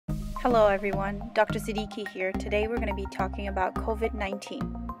Hello everyone, Dr. Siddiqui here. Today we're going to be talking about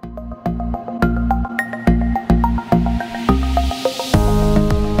COVID-19.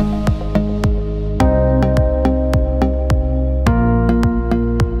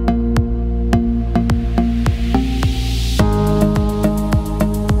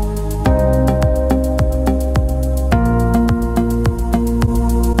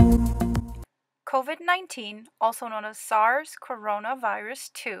 COVID-19, also known as SARS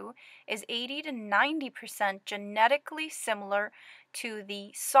coronavirus 2, is 80 to 90% genetically similar to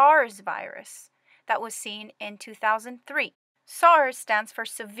the SARS virus that was seen in 2003. SARS stands for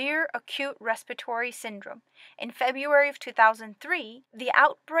Severe Acute Respiratory Syndrome. In February of 2003, the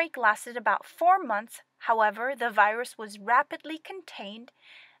outbreak lasted about 4 months. However, the virus was rapidly contained,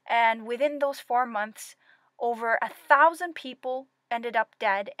 and within those 4 months, over 1,000 people ended up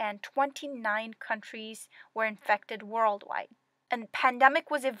dead and 29 countries were infected worldwide. And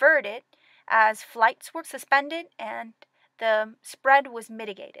pandemic was averted as flights were suspended and the spread was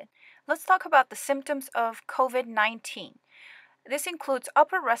mitigated. Let's talk about the symptoms of COVID-19. This includes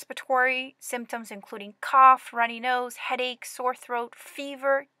upper respiratory symptoms including cough, runny nose, headache, sore throat,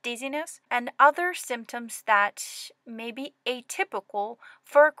 fever, dizziness, and other symptoms that may be atypical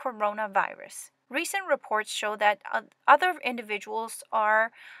for coronavirus. Recent reports show that other individuals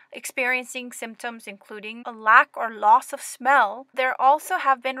are experiencing symptoms including a lack or loss of smell. There also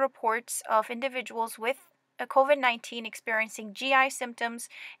have been reports of individuals with COVID-19 experiencing GI symptoms,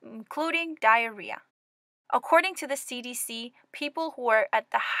 including diarrhea. According to the CDC, people who are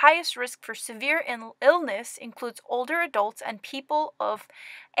at the highest risk for severe illness includes older adults and people of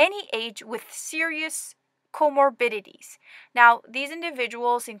any age with serious comorbidities. Now, these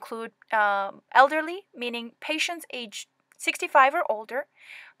individuals include elderly, meaning patients aged 65 or older,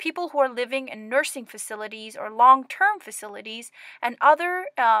 people who are living in nursing facilities or long-term facilities, and other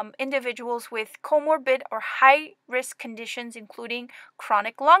individuals with comorbid or high-risk conditions including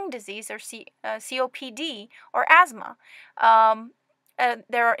chronic lung disease or COPD or asthma.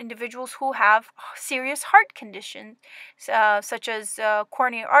 There are individuals who have serious heart conditions such as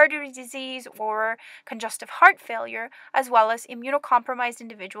coronary artery disease or congestive heart failure, as well as immunocompromised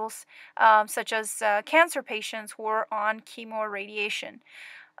individuals such as cancer patients who are on chemoradiation.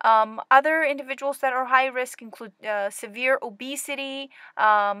 Other individuals that are high risk include severe obesity,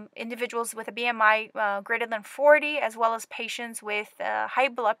 individuals with a BMI greater than 40, as well as patients with high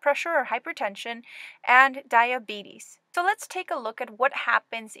blood pressure or hypertension and diabetes. So let's take a look at what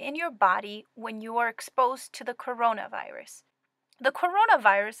happens in your body when you are exposed to the coronavirus. The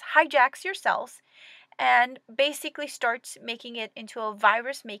coronavirus hijacks your cells and basically starts making it into a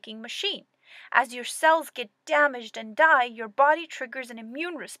virus-making machine. As your cells get damaged and die, your body triggers an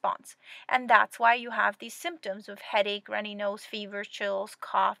immune response, and that's why you have these symptoms of headache, runny nose, fever, chills,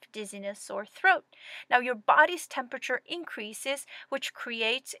 cough, dizziness, sore throat. Now, your body's temperature increases, which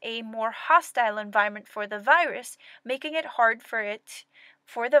creates a more hostile environment for the virus, making it hard for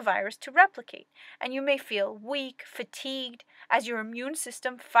the virus to replicate. And you may feel weak, fatigued, as your immune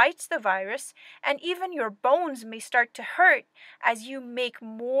system fights the virus, and even your bones may start to hurt as you make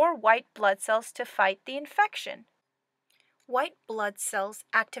more white blood cells to fight the infection. White blood cells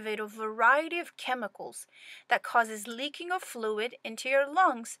activate a variety of chemicals that causes leaking of fluid into your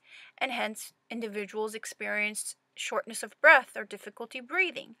lungs, and hence individuals experience shortness of breath or difficulty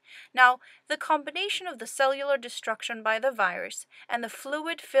breathing. Now, the combination of the cellular destruction by the virus and the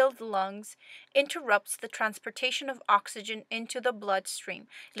fluid-filled lungs interrupts the transportation of oxygen into the bloodstream,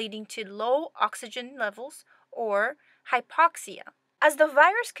 leading to low oxygen levels or hypoxia. As the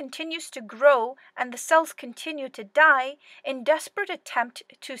virus continues to grow and the cells continue to die, in desperate attempt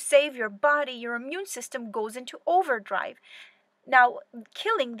to save your body, your immune system goes into overdrive, now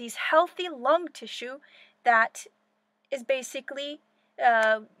killing these healthy lung tissue that is basically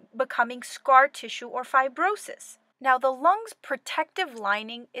becoming scar tissue or fibrosis. Now, the lung's protective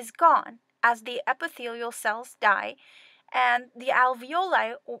lining is gone as the epithelial cells die, and the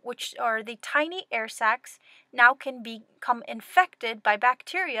alveoli, which are the tiny air sacs, now can become infected by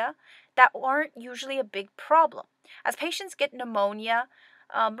bacteria that aren't usually a big problem. As patients get pneumonia,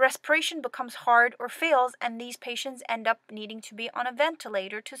 respiration becomes hard or fails, and these patients end up needing to be on a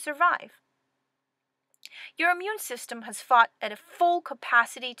ventilator to survive. Your immune system has fought at a full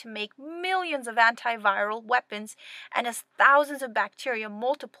capacity to make millions of antiviral weapons, and as thousands of bacteria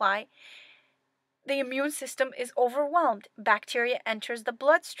multiply, the immune system is overwhelmed. Bacteria enters the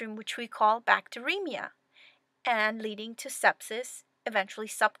bloodstream, which we call bacteremia, and leading to sepsis, eventually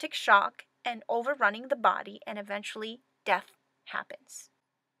septic shock, and overrunning the body, and eventually death happens.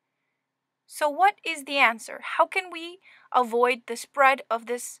 So what is the answer? How can we avoid the spread of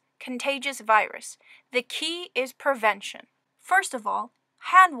this contagious virus. The key is prevention. First of all,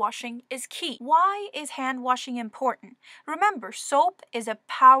 hand washing is key. Why is hand washing important? Remember, soap is a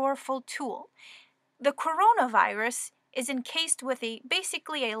powerful tool. The coronavirus is encased with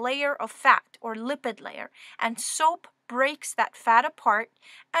basically a layer of fat or lipid layer, and soap breaks that fat apart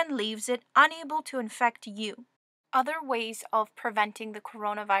and leaves it unable to infect you. Other ways of preventing the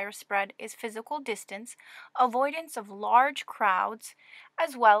coronavirus spread is physical distance, avoidance of large crowds,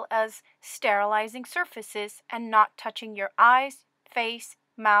 as well as sterilizing surfaces and not touching your eyes, face,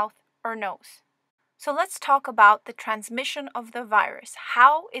 mouth, or nose. So let's talk about the transmission of the virus.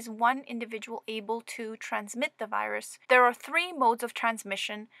 How is one individual able to transmit the virus? There are 3 modes of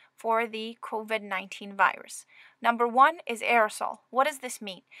transmission for the COVID-19 virus. Number 1 is aerosol. What does this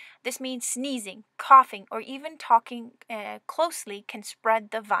mean? This means sneezing, coughing, or even talking closely can spread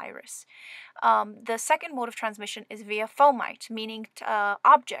the virus. The second mode of transmission is via fomite, meaning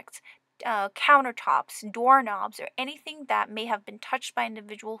objects, countertops, doorknobs, or anything that may have been touched by an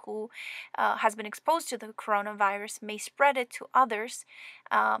individual who has been exposed to the coronavirus may spread it to others.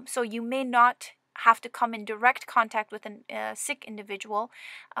 So you may not have to come in direct contact with a sick individual.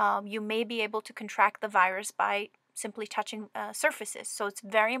 You may be able to contract the virus by simply touching surfaces. So it's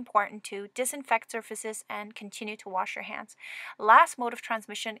very important to disinfect surfaces and continue to wash your hands. Last mode of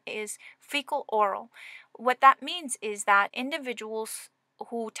transmission is fecal oral. What that means is that individuals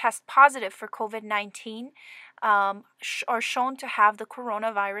who test positive for COVID-19 are shown to have the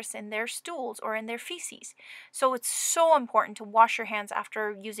coronavirus in their stools or in their feces. So it's so important to wash your hands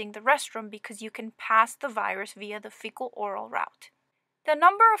after using the restroom because you can pass the virus via the fecal oral route. The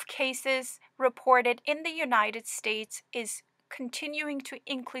number of cases reported in the United States is continuing to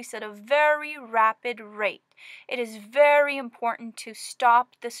increase at a very rapid rate. It is very important to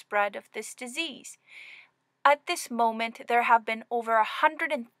stop the spread of this disease. At this moment, there have been over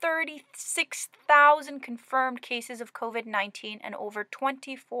 136,000 confirmed cases of COVID-19 and over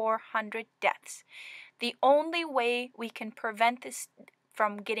 2,400 deaths. The only way we can prevent this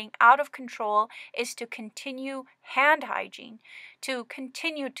from getting out of control is to continue hand hygiene, to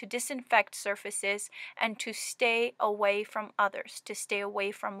continue to disinfect surfaces, and to stay away from others, to stay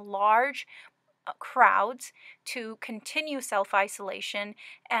away from large crowds, to continue self-isolation,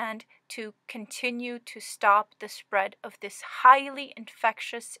 and to continue to stop the spread of this highly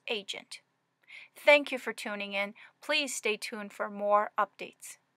infectious agent. Thank you for tuning in. Please stay tuned for more updates.